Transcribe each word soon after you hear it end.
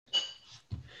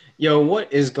Yo,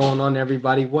 what is going on,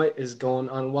 everybody? What is going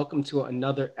on? Welcome to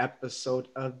another episode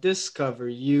of Discover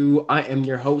You. I am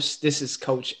your host. This is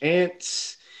Coach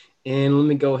Ants. And let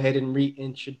me go ahead and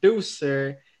reintroduce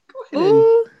her. Go ahead and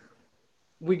Ooh,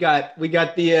 we got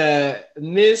the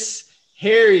Miss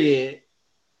Harriet,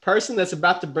 person that's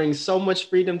about to bring so much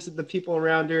freedom to the people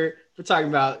around her. We're talking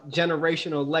about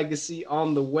generational legacy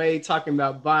on the way, talking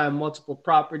about buying multiple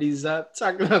properties up,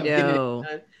 talking about getting it yo,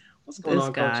 done. What's going this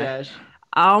on, Coach guy. Ash?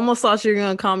 I almost thought you were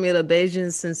gonna call me the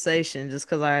Bayesian sensation just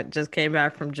because I just came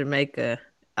back from Jamaica.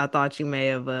 I thought you may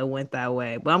have went that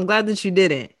way, but I'm glad that you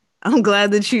didn't. I'm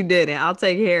glad that you didn't. I'll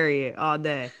take Harriet all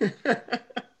day.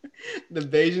 The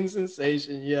Bayesian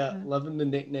sensation, yeah, loving the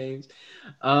nicknames.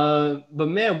 But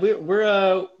man,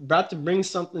 we're about to bring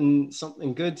something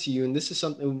good to you, and this is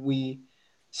something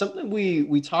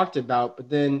we talked about, but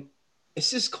then it's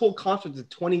this cool concept of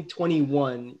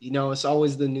 2021. You know, it's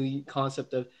always the new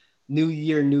concept of new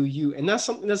year, new you, and that's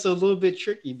something that's a little bit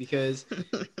tricky because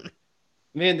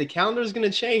man, the calendar is gonna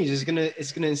change. It's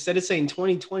gonna instead of saying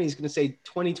 2020, it's gonna say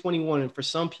 2021. And for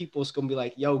some people, it's gonna be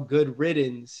like, yo, good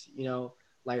riddance,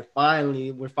 like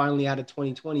finally, we're finally out of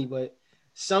 2020. But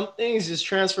some things just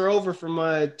transfer over from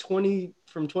 2020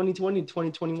 to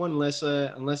 2021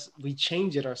 unless we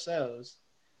change it ourselves.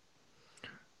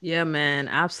 Yeah, man,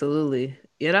 absolutely.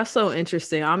 Yeah, that's so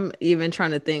interesting. I'm even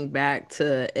trying to think back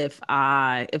to if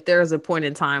there was a point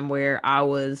in time where I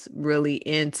was really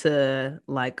into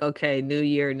like, okay, new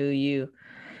year, new you.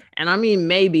 And I mean,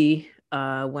 maybe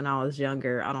when I was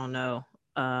younger, I don't know.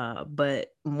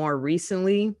 But more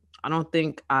recently, I don't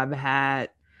think I've had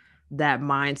that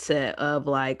mindset of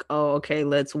like, oh, okay,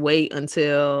 let's wait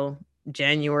until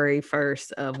January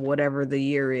 1st of whatever the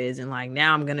year is. And like,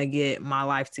 now I'm going to get my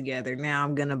life together. Now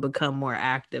I'm going to become more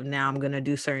active. Now I'm going to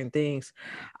do certain things.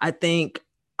 I think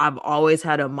I've always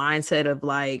had a mindset of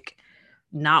like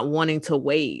not wanting to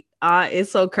wait.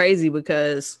 It's so crazy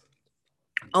because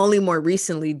only more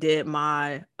recently did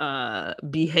my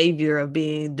behavior of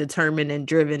being determined and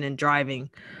driven and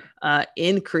driving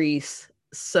increase.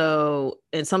 So,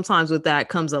 and sometimes with that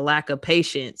comes a lack of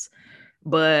patience.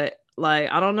 But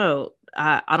like, I don't know.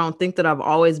 I don't think that I've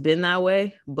always been that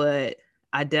way, but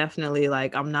I definitely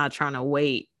like I'm not trying to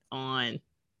wait on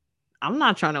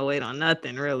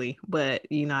nothing really. But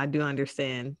I do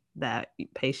understand that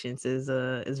patience is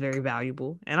very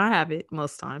valuable and I have it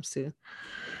most times too.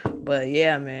 But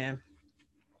yeah, man,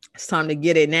 it's time to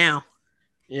get it now.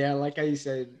 Yeah, like how you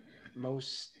said,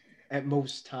 most at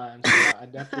most times. Yeah, I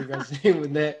definitely resonate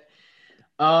with that.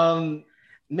 Um,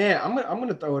 man, I'm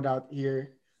gonna throw it out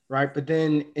here, right? But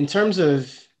then in terms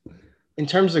of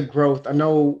growth, I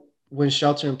know when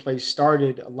shelter in place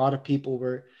started, a lot of people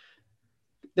were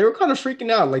kind of freaking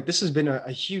out. Like this has been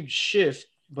a huge shift,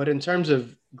 but in terms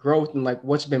of growth and like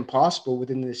what's been possible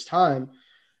within this time,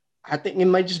 I think it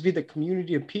might just be the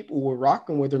community of people we're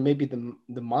rocking with, or maybe the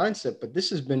mindset. But this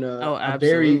has been Oh, a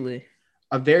very absolutely.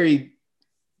 a very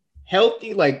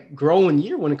healthy, like growing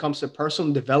year when it comes to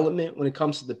personal development, when it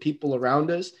comes to the people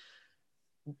around us.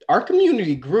 Our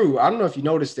community grew. I don't know if you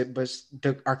noticed it, but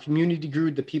our community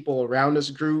grew. The people around us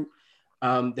grew.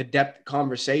 The depth of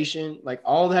conversation, like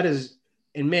all that is,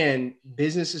 and man,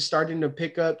 business is starting to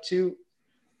pick up too.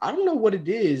 I don't know what it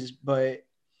is, but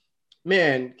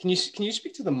man, can you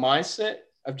speak to the mindset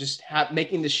of just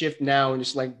making the shift now and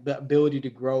just like the ability to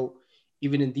grow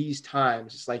even in these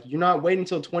times? It's like you're not waiting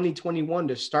until 2021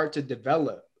 to start to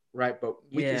develop, right? But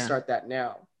we can Yeah. start that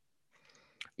now.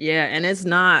 Yeah, and it's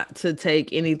not to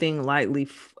take anything lightly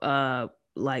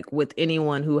like with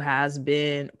anyone who has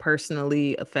been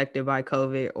personally affected by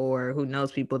COVID or who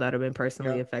knows people that have been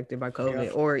personally Yep. affected by Yep.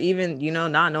 COVID or even,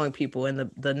 not knowing people and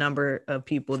the number of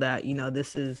people that,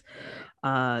 this is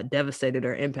devastated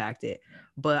or impacted.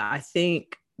 But I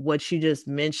think what you just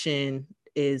mentioned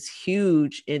is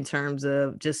huge in terms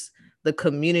of just the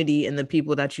community and the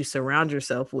people that you surround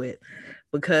yourself with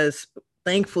because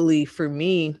thankfully for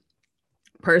me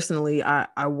personally,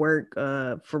 I work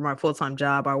for my full-time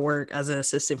job. I work as an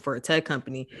assistant for a tech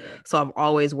company. So I've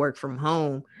always worked from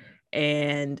home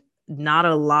and not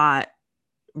a lot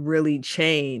really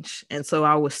changed. And so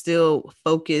I was still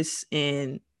focused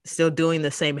and still doing the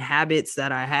same habits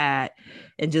that I had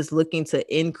and just looking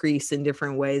to increase in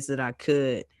different ways that I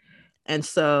could. And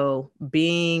so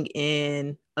being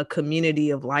in a community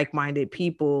of like-minded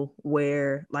people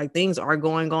where like things are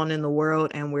going on in the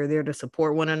world and we're there to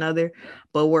support one another,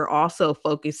 but we're also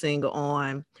focusing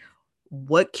on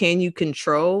what can you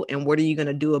control and what are you going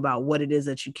to do about what it is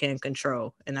that you can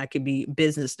control. And that could be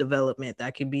business development,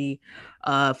 that could be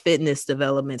fitness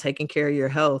development, taking care of your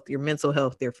health, your mental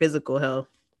health, your physical health,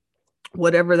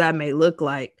 whatever that may look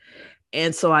like.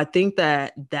 And so I think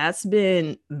that that's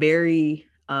been very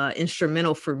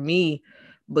instrumental for me,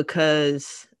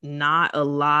 because not a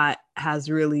lot has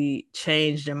really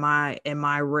changed in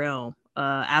my realm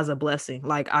as a blessing.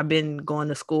 Like, I've been going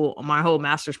to school, my whole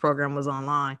master's program was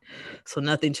online, so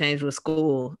nothing changed with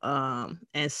school.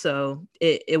 And so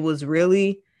it was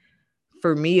really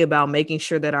for me about making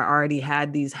sure that I already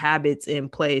had these habits in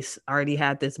place, already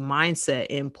had this mindset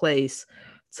in place,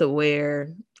 to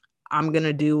where I'm going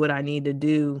to do what I need to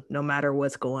do no matter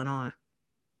what's going on.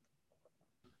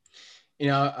 You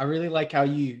know, I really like how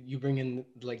you bring in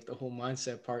like the whole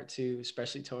mindset part too,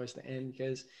 especially towards the end,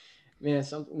 because man,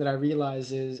 something that I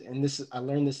realize is, and this is, I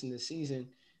learned this in this season,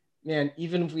 man,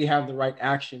 even if we have the right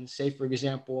actions, say for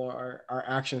example, our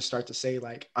actions start to say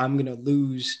like, I'm gonna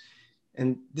lose,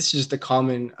 and this is just a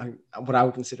common, what I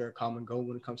would consider a common goal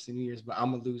when it comes to New Year's, but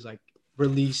I'm gonna lose like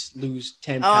lose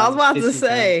 10 Oh, I was pounds, about to 15 pounds,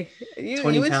 say, you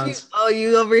 20 what you pounds, oh,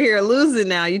 you over here losing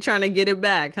now. You trying to get it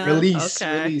back, huh?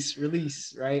 Okay.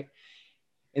 release, right?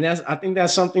 And that's, I think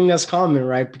that's something that's common,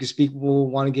 right? Because people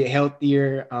want to get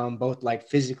healthier, both like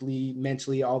physically,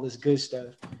 mentally, all this good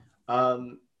stuff.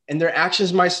 um, and their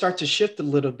actions might start to shift a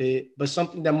little bit, but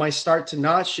something that might start to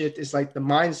not shift is like the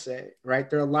mindset, right?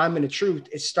 Their alignment of truth,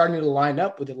 it's starting to line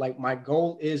up with it. Like, my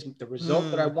goal is, the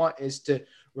result that I Mm, want is to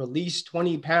release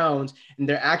 20 pounds, and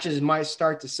their actions might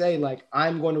start to say like,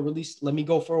 I'm going to release, let me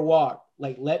go for a walk,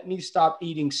 like let me stop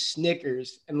eating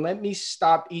Snickers and let me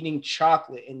stop eating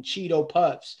chocolate and Cheeto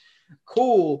puffs.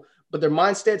 Cool, but their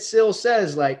mindset still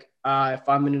says like, if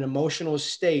I'm in an emotional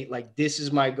state, like this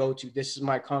is my go-to, this is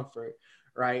my comfort,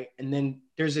 right? And then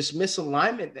there's this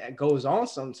misalignment that goes on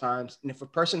sometimes. And if a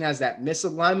person has that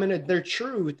misalignment of their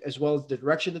truth as well as the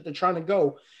direction that they're trying to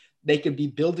go, they could be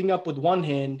building up with one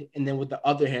hand, and then with the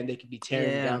other hand, they could be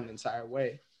tearing yeah. down the entire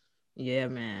way. Yeah,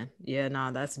 man. Yeah, nah,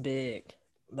 that's big.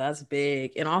 That's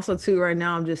big. And also too, right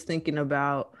now I'm just thinking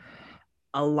about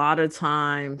a lot of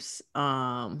times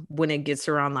when it gets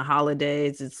around the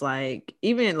holidays, it's like,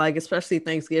 even like especially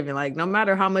Thanksgiving, like no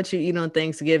matter how much you eat on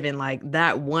Thanksgiving, like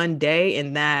that one day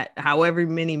and that however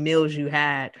many meals you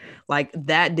had, like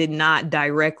that did not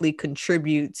directly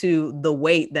contribute to the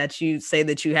weight that you say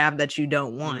that you have that you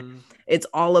don't want. Mm, It's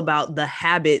all about the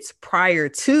habits prior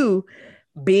to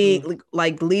mm, being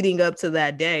like leading up to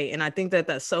that day. And I think that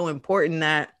that's so important,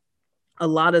 that a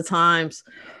lot of times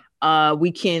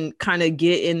we can kind of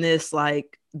get in this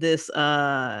like this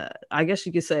I guess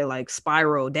you could say like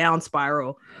spiral, down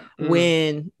spiral, mm.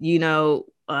 when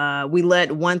we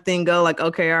let one thing go, like,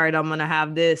 okay, all right, I'm gonna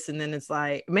have this, and then it's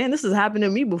like, man, this has happened to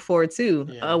me before too.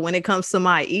 Yeah, When it comes to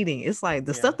my eating, it's like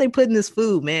the yeah, stuff they put in this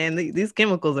food, man, these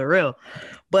chemicals are real.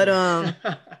 But yeah.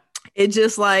 it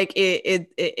just like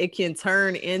it can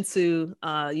turn into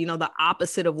the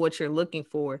opposite of what you're looking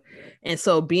for. And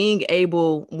so being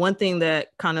able, one thing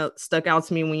that kind of stuck out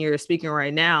to me when you're speaking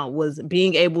right now was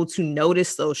being able to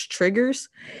notice those triggers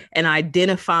and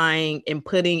identifying and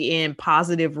putting in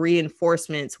positive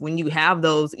reinforcements when you have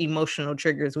those emotional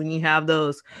triggers, when you have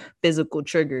those physical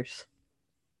triggers.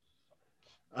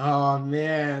 Oh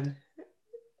man,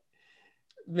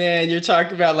 you're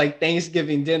talking about like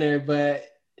Thanksgiving dinner, but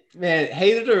man,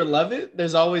 hate it or love it,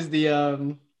 there's always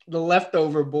the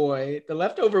leftover boy,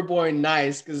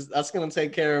 nice, because that's gonna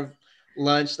take care of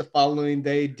lunch the following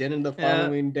day, dinner the Yeah.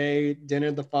 following day,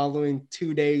 dinner the following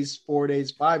 2 days, 4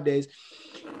 days, 5 days.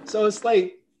 So it's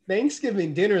like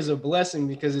Thanksgiving dinner is a blessing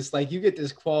because it's like you get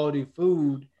this quality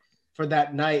food for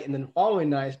that night and then the following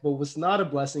night. But what's not a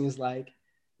blessing is like,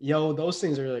 yo, those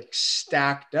things are like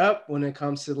stacked up when it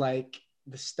comes to like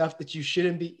the stuff that you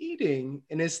shouldn't be eating.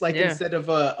 And it's like Yeah. instead of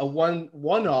a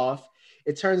one off,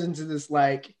 it turns into this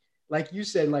like you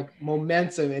said, like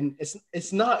momentum, and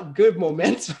it's not good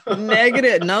momentum.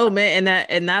 Negative, no, man.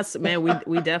 And that's, man,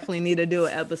 we definitely need to do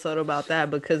an episode about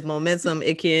that, because momentum,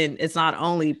 it's not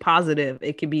only positive,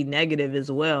 it can be negative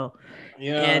as well.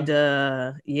 Yeah,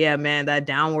 And yeah, man, that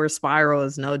downward spiral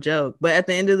is no joke. But at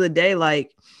the end of the day,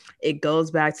 like, it goes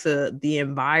back to the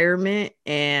environment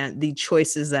and the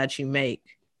choices that you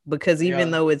make, because even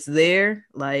yeah, though it's there,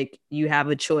 like, you have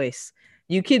a choice.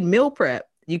 You could meal prep,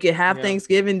 you could have yeah.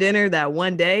 Thanksgiving dinner that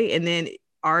one day and then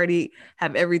already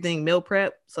have everything meal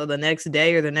prep, so the next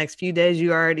day or the next few days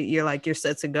you're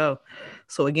set to go.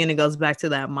 So again, it goes back to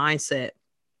that mindset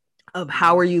of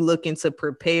how Mm, are you looking to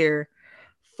prepare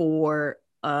for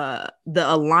the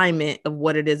alignment of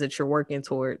what it is that you're working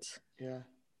towards. yeah.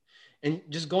 And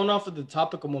just going off of the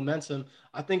topic of momentum,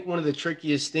 I think one of the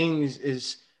trickiest things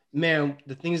is, man,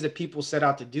 the things that people set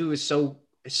out to do is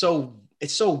it's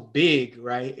so big,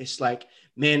 right? It's like,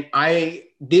 man, I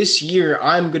this year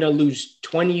I'm gonna lose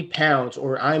 20 pounds,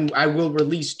 or I will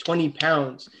release 20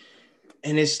 pounds.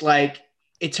 And it's like,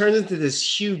 it turns into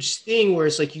this huge thing where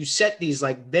it's like you set these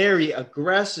like very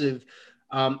aggressive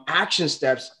action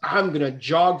steps. I'm going to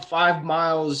jog 5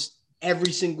 miles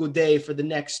every single day for the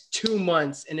next 2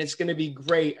 months, and it's going to be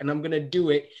great. And I'm going to do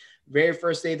it. Very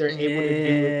first day, they're able to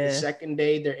do it. The Yeah. second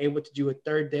day, they're able to do it.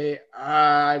 Third day,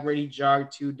 I already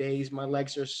jogged 2 days. My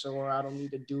legs are sore. I don't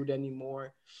need to do it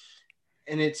anymore.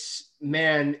 And it's,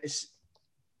 man, it's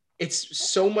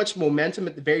so much momentum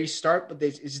at the very start, but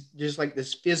it's just like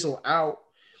this fizzle out.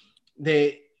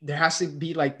 There has to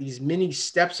be like these mini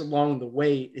steps along the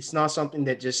way. It's not something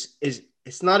that just is.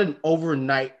 It's not an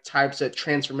overnight types of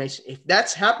transformation. If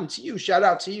that's happened to you, shout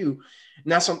out to you,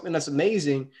 and that's something that's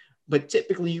amazing. But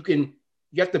typically, you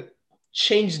have to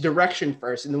change direction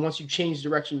first, and then once you change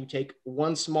direction, you take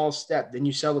one small step, then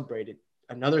you celebrate it.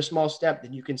 Another small step,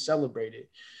 then you can celebrate it.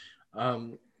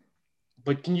 Um,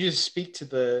 but can you just speak to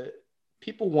the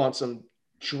people want some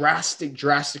drastic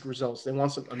results? They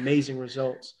want some amazing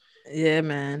results. Yeah,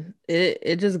 man.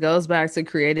 It just goes back to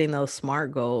creating those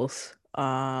SMART goals.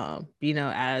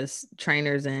 As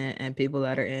trainers and people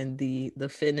that are in the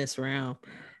fitness realm,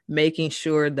 making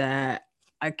sure that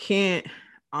I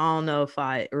don't know if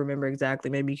I remember exactly.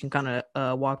 Maybe you can kind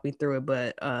of walk me through it,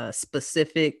 but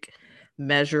specific,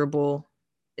 measurable,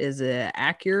 is it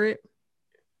accurate,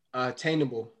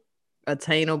 Attainable,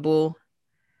 attainable,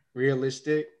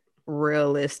 realistic,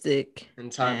 realistic,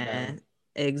 and time bound. and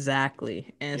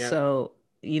exactly. And Yep. so,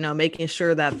 making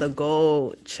sure that the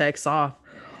goal checks off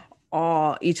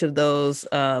all each of those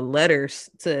letters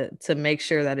to make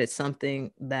sure that it's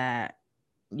something that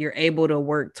you're able to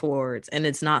work towards, and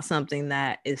it's not something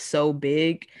that is so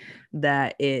big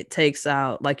that it takes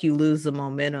out, like, you lose the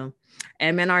momentum.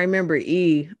 And man, I remember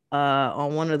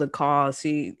on one of the calls,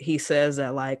 he says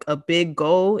that like a big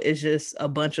goal is just a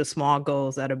bunch of small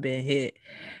goals that have been hit.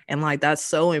 And like that's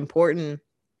so important,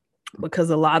 because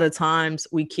a lot of times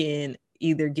we can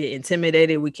either get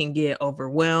intimidated, we can get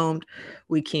overwhelmed,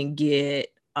 we can get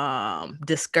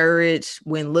discouraged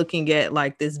when looking at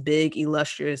like this big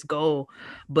illustrious goal.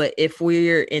 But if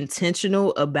we're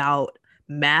intentional about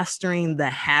mastering the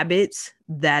habits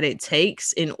that it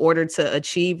takes in order to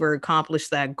achieve or accomplish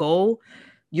that goal,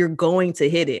 you're going to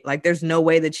hit it. Like there's no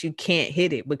way that you can't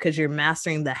hit it, because you're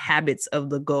mastering the habits of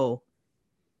the goal.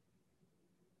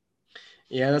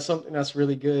 Yeah, that's something that's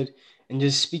really good. And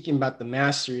just speaking about the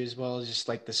mastery as well as just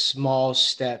like the small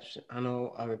steps. I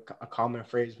know a common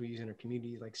phrase we use in our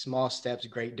community, like small steps,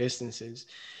 great distances,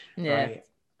 Yeah. right?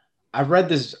 I read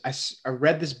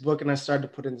this book and I started to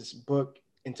put in this book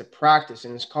into practice,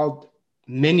 and it's called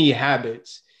Mini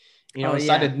Habits. Oh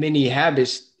Inside yeah. of Mini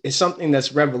Habits is something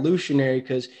that's revolutionary,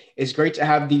 because it's great to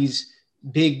have these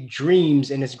big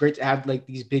dreams and it's great to have like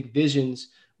these big visions,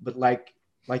 but like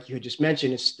you had just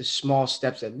mentioned, it's the small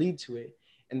steps that lead to it.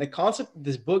 And the concept of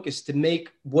this book is to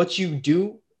make what you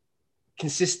do,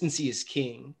 consistency is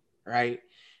king, right?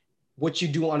 What you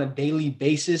do on a daily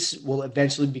basis will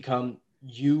eventually become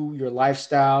you, your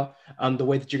lifestyle, the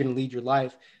way that you're going to lead your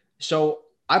life. So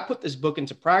I put this book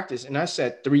into practice and I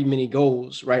set 3 mini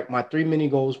goals, right? My 3 mini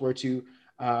goals were to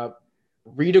uh,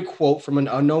 read a quote from an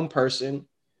unknown person,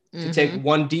 to take Mm-hmm.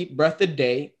 one deep breath a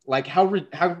day, like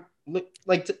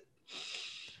to,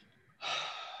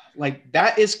 like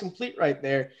that is complete right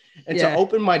there. And to Yeah.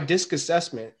 open my disc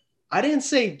assessment, I didn't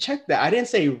say check that. I didn't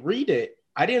say read it.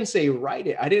 I didn't say write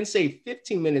it. I didn't say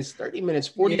 15 minutes, 30 minutes,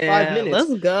 45 Yeah. minutes.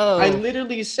 Let's I go.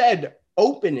 literally said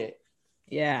open it.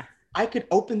 Yeah. I could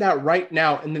open that right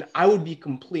now and then I would be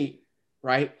complete,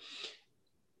 right?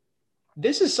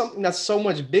 This is something that's so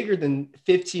much bigger than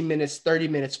 15 minutes, 30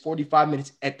 minutes, 45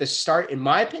 minutes at the start, in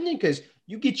my opinion, because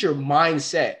you get your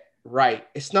mindset right.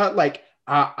 It's not like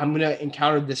I'm going to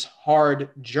encounter this hard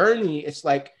journey. It's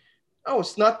like, oh,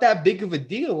 it's not that big of a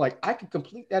deal. Like I could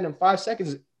complete that in 5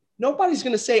 seconds. Nobody's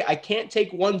going to say I can't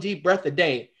take one deep breath a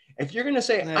day. If you're going to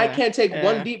say I Yeah. can't take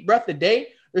one Yeah. deep breath a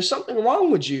day, there's something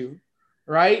wrong with you,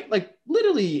 right? Like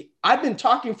literally, I've been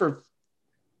talking for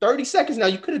 30 seconds now.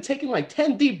 You could have taken like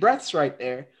 10 deep breaths right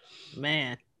there.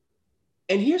 Man.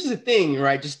 And here's the thing,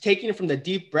 right? Just taking it from the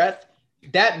deep breath,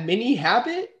 that mini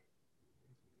habit,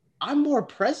 I'm more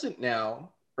present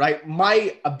now, right?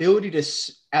 My ability to,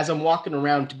 as I'm walking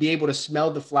around, to be able to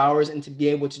smell the flowers and to be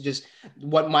able to just,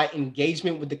 what my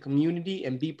engagement with the community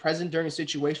and be present during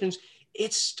situations,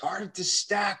 it started to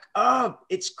stack up.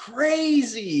 It's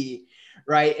crazy,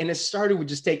 right? And it started with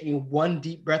just taking one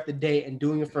deep breath a day and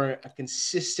doing it for a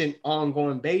consistent,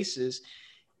 ongoing basis.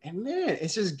 And man,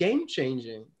 it's just game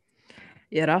changing.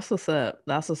 Yeah, that's what's up.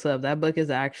 That's what's up. That book is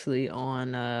actually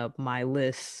on my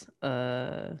list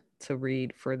to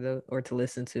read for the or to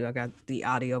listen to. I got the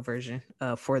audio version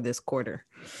for this quarter.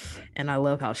 And I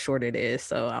love how short it is.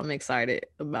 So I'm excited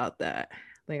about that. I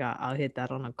think I'll hit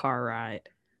that on a car ride.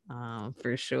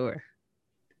 For sure.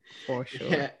 For sure.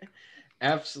 Yeah,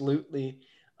 absolutely.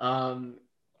 Um,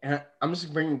 and I'm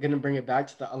just gonna bring it back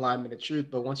to the alignment of truth.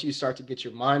 But once you start to get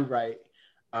your mind right,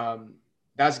 um,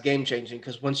 that's game changing.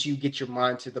 Because once you get your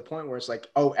mind to the point where it's like,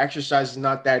 oh, exercise is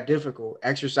not that difficult.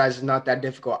 Exercise is not that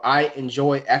difficult. I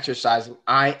enjoy exercising.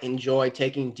 I enjoy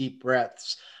taking deep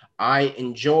breaths. I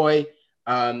enjoy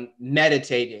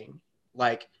meditating.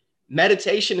 Like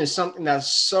meditation is something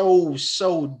that's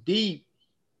so deep,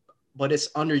 but it's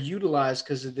underutilized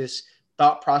because of this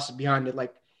thought process behind it.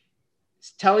 Like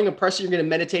telling a person you're going to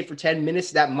meditate for 10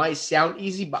 minutes, that might sound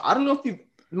easy, but I don't know if you,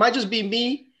 it might just be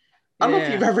me. I don't know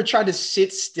if you've Yeah. ever tried to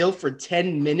sit still for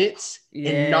 10 minutes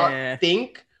and not Yeah.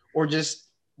 think or just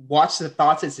watch the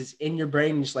thoughts as it's in your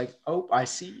brain and just like, oh, I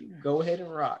see you. Go ahead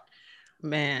and rock.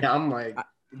 Man. Now I'm like, I,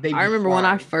 they I be remember when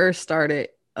I flying. first started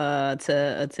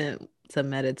to attempt to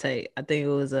meditate. I think it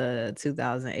was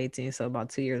 2018, so about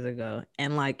 2 years ago.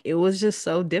 And like it was just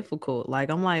so difficult. Like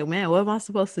I'm like, man, what am I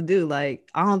supposed to do? Like,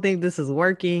 I don't think this is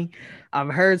working. I've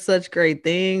heard such great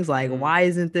things. Like, Mm-hmm. why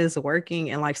isn't this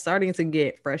working? And like starting to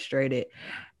get frustrated.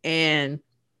 And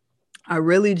I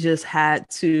really just had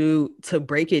to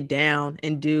break it down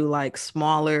and do like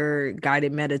smaller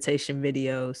guided meditation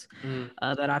videos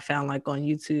Mm-hmm. that I found like on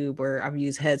YouTube, or I've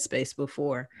used Headspace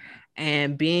before,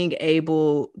 and being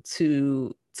able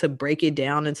to break it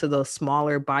down into those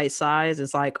smaller bite size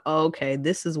is like, oh, okay,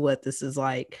 this is what this is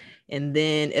like. And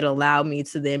then it allowed me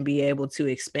to then be able to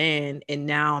expand, and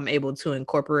now I'm able to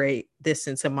incorporate this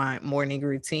into my morning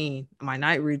routine, my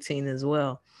night routine as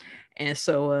well. And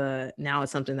so now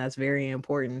it's something that's very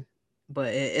important.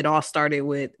 But it all started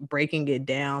with breaking it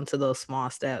down to those small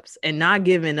steps and not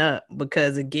giving up,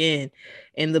 because again,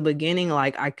 in the beginning,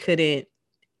 like I couldn't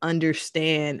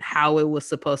understand how it was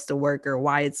supposed to work or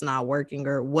why it's not working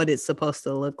or what it's supposed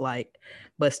to look like.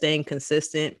 But staying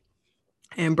consistent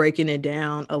and breaking it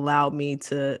down allowed me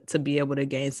to be able to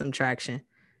gain some traction.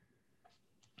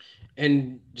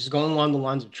 And just going along the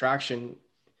lines of traction,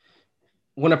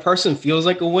 when a person feels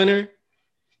like a winner,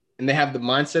 and they have the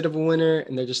mindset of a winner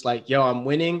and they're just like, yo, I'm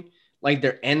winning, like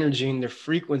their energy and their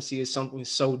frequency is something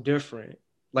so different.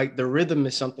 Like the rhythm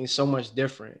is something so much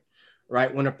different,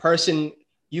 right? When a person,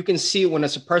 you can see when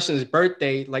it's a person's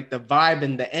birthday, like the vibe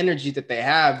and the energy that they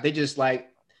have, they just like,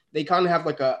 they kind of have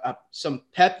like a some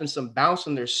pep and some bounce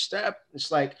in their step.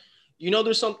 It's like,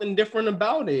 there's something different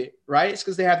about it, right? It's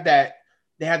because they have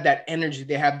that energy,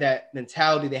 they have that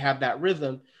mentality, they have that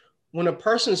rhythm. When a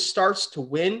person starts to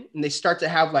win and they start to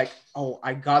have like, oh,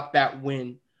 I got that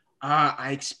win.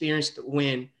 I experienced the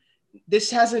win. This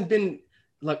hasn't been,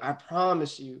 look, I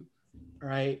promise you,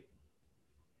 right?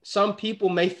 Some people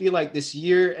may feel like this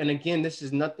year, and again, this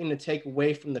is nothing to take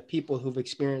away from the people who've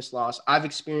experienced loss. I've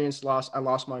experienced loss. I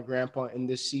lost my grandpa in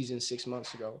this season 6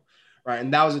 months ago, right?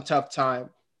 And that was a tough time.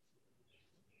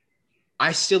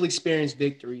 I still experienced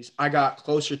victories. I got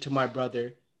closer to my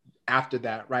brother after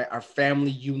that, right? Our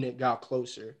family unit got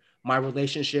closer. My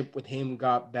relationship with him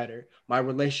got better. My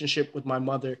relationship with my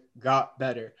mother got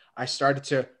better.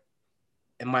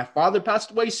 And my father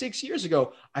passed away 6 years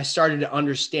ago. I started to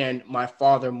understand my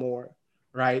father more,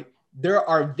 right? There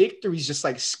are victories just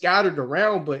like scattered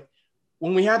around, but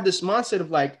when we have this mindset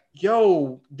of like,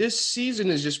 yo, this season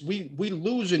is just we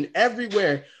losing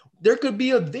everywhere. There could be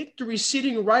a victory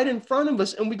sitting right in front of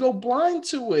us and we go blind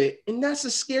to it. And that's the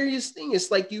scariest thing.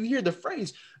 It's like you hear the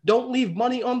phrase, don't leave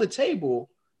money on the table.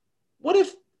 What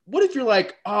if you're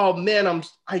like, oh man,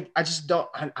 I just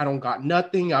I don't got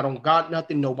nothing. I don't got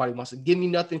nothing. Nobody wants to give me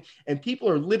nothing. And people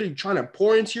are literally trying to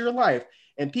pour into your life.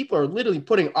 And people are literally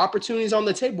putting opportunities on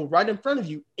the table right in front of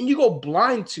you. And you go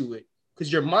blind to it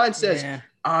because your mind says,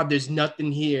 Yeah. there's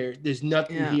nothing here. There's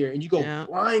nothing Yeah. here. And you go Yeah.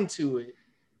 blind to it.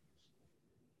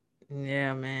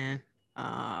 Yeah, man.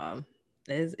 Um,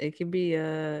 it could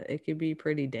be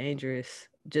pretty dangerous.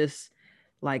 Just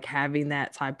like having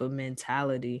that type of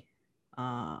mentality.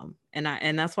 And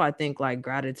that's why I think like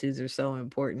gratitudes are so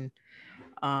important.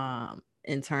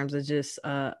 In terms of just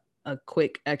a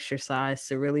quick exercise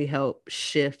to really help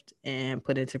shift and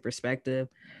put into perspective,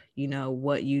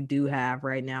 what you do have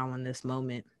right now in this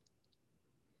moment.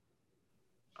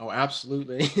 Oh,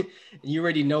 absolutely. You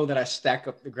already know that I stack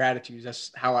up the gratitudes.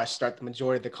 That's how I start the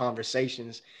majority of the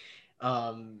conversations.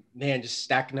 Man, just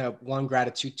stacking up one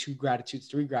gratitude, two gratitudes,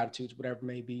 three gratitudes, whatever it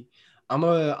may be. I'm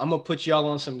gonna put y'all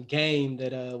on some game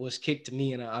that was kicked to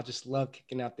me, and I just love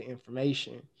kicking out the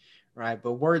information, right?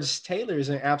 But Words Taylor is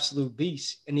an absolute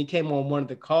beast. And he came on one of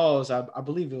the calls, I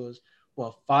believe it was,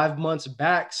 well, 5 months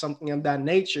back, something of that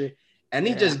nature. And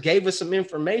he Yeah. just gave us some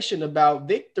information about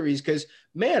victories because,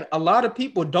 man, a lot of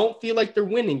people don't feel like they're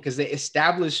winning because they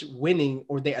establish winning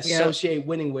or they Yep. associate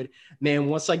winning with, man,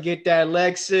 once I get that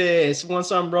Lexus,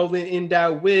 once I'm rolling in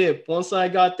that whip, once I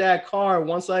got that car,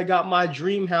 once I got my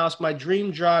dream house, my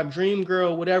dream job, dream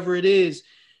girl, whatever it is,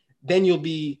 then you'll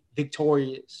be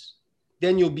victorious.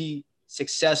 Then you'll be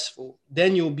successful.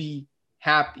 Then you'll be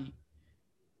happy.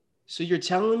 So you're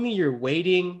telling me you're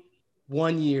waiting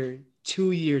 1 year,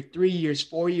 2 year, 3 years,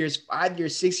 4 years, 5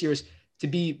 years, 6 years to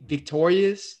be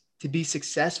victorious, to be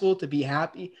successful, to be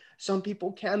happy? Some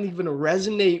people can't even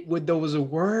resonate with those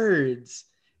words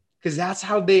because that's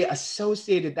how they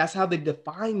associate it. That's how they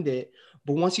defined it.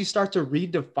 But once you start to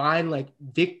redefine like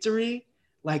victory,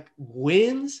 like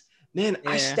wins, man,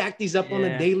 I Yeah. stack these up on a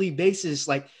Yeah. daily basis.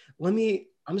 Like,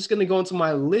 I'm just gonna go into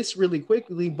my list really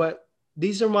quickly, but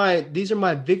these are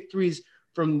my victories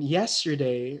from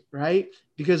yesterday, right?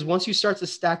 Because once you start to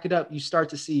stack it up, you start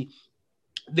to see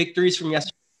victories from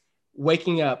yesterday.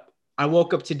 Waking up, I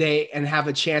woke up today and have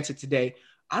a chance at today.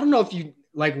 I don't know if you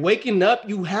like waking up,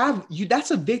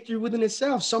 that's a victory within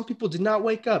itself. Some people did not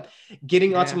wake up.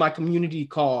 Getting onto Yeah. my community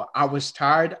call, I was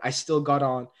tired, I still got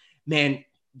on. Man,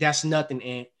 that's nothing,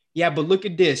 Ant. Yeah, but look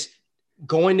at this.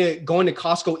 Going to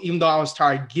Costco, even though I was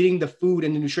tired, getting the food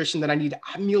and the nutrition that I need.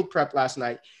 I meal prep last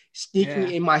night, sneaking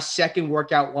Yeah. in my second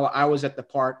workout while I was at the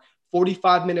park,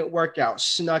 45-minute workout,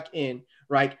 snuck in,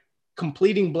 right?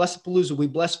 Completing Blessed Palooza. We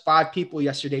blessed 5 people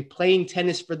yesterday, playing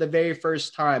tennis for the very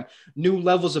first time, new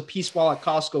levels of peace while at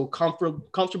Costco,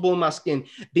 comfortable in my skin,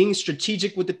 being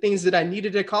strategic with the things that I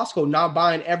needed at Costco, not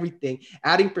buying everything,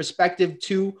 adding perspective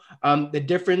to the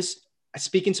difference,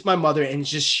 speaking to my mother and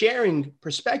just sharing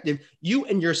perspective. You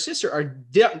and your sister are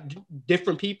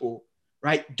different people,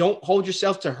 right? Don't hold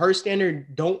yourself to her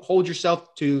standard. Don't hold her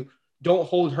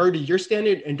to your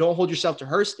standard, and don't hold yourself to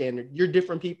her standard. You're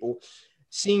different people.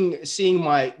 Seeing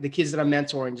the kids that I'm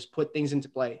mentoring just put things into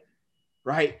play,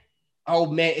 right? Oh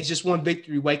man, it's just one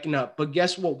victory waking up. But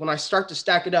guess what? When I start to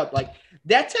stack it up, like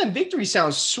that 10 victory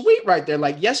sounds sweet right there.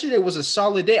 Like yesterday was a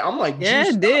solid day. I'm like Yeah, it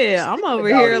juiced up did. just I'm thinking over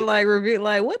about here it. like review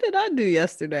like what did I do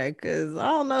yesterday? Cause I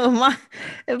don't know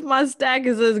if my stack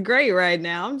is as great right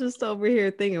now. I'm just over here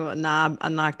thinking about I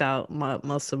knocked out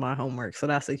most of my homework, so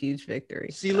that's a huge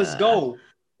victory. See, let's go.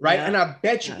 Right. Yeah. And I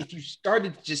bet you Yeah. if you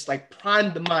started to just like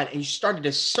prime the mind and you started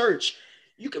to search,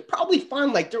 you could probably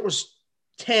find like there was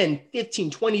 10, 15,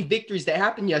 20 victories that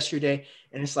happened yesterday.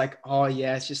 And it's like, oh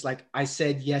yeah, it's just like I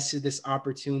said yes to this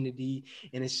opportunity.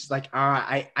 And it's just like,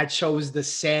 I chose the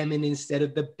salmon instead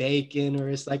of the bacon, or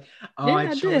it's like, oh,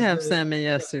 Yeah, I did have salmon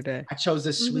yesterday. I chose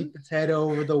the Hmm. sweet potato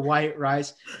over the white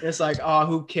rice. And it's like, oh,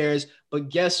 who cares? But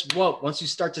guess what? Once you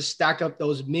start to stack up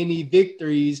those mini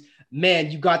victories,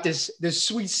 man, you got this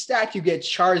sweet stack. You get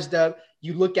charged up.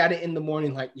 You look at it in the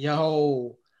morning like,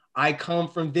 yo, I come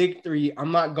from victory.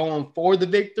 I'm not going for the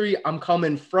victory. I'm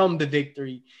coming from the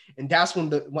victory. And that's when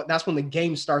the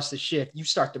game starts to shift. You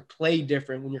start to play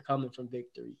different when you're coming from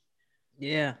victory.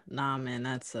 Yeah, nah, man,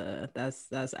 that's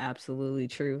absolutely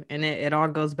true. And it all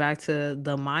goes back to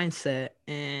the mindset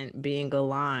and being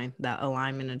aligned, that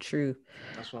alignment of truth.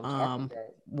 That's what I'm talking Um, about.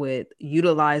 with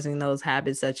utilizing those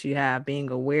habits that you have,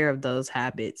 being aware of those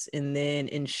habits, and then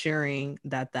ensuring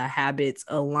that the habits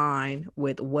align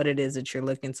with what it is that you're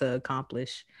looking to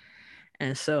accomplish.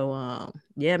 And so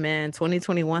yeah, man,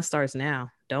 2021 starts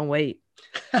now. Don't wait.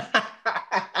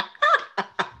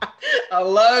 I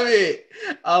love it.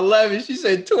 I love it. She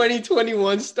said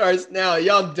 2021 starts now.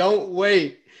 Y'all don't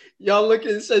wait. Y'all look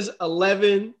at it says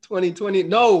 11 2020.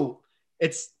 No,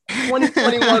 it's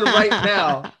 2021 right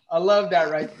now. I love that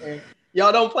right there.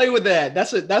 Y'all don't play with that.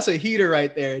 That's a heater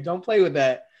right there. Don't play with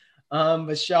that.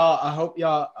 But y'all, I hope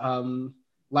y'all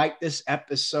like this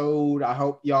episode. I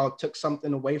hope y'all took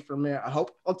something away from it. I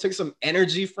hope y'all took some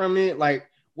energy from it. Like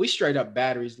we straight up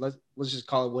batteries. Let's just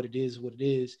call it what it is, what it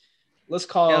is. Let's Yo,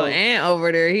 call and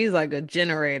over there, he's like a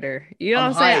generator. You know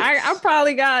what I'm I'm saying? I hyped.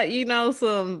 probably got,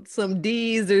 some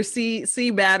D's or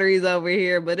C batteries over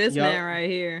here, but this man Yup. right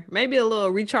here, maybe a little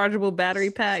rechargeable battery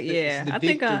It's pack. the, it's Yeah. the I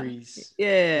think victories. It's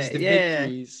yeah, the yeah.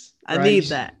 victories, I right? need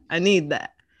that. I need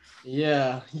that.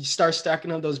 Yeah, you start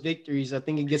stacking up those victories. I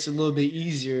think it gets a little bit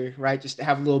easier, right? Just to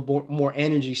have a little more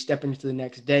energy stepping into the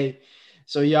next day.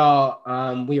 So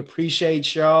y'all, we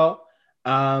appreciate y'all.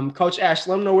 Coach Ash,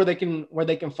 let them know where they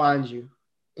can find you.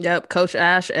 Yep. Coach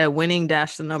Ash at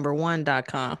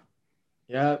winning-the-1.com.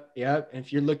 Yep, yep. And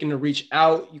if you're looking to reach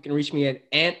out, you can reach me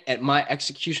at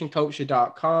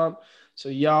myexecutioncoach.com. So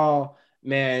y'all,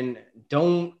 Man,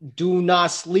 do not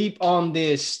sleep on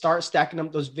this. Start stacking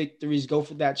up those victories. Go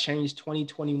for that change.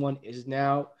 2021 is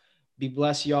now. Be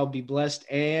blessed, y'all. Be blessed.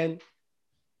 And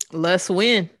let's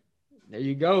win. there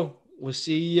you go. We'll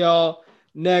see y'all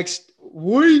next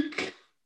week.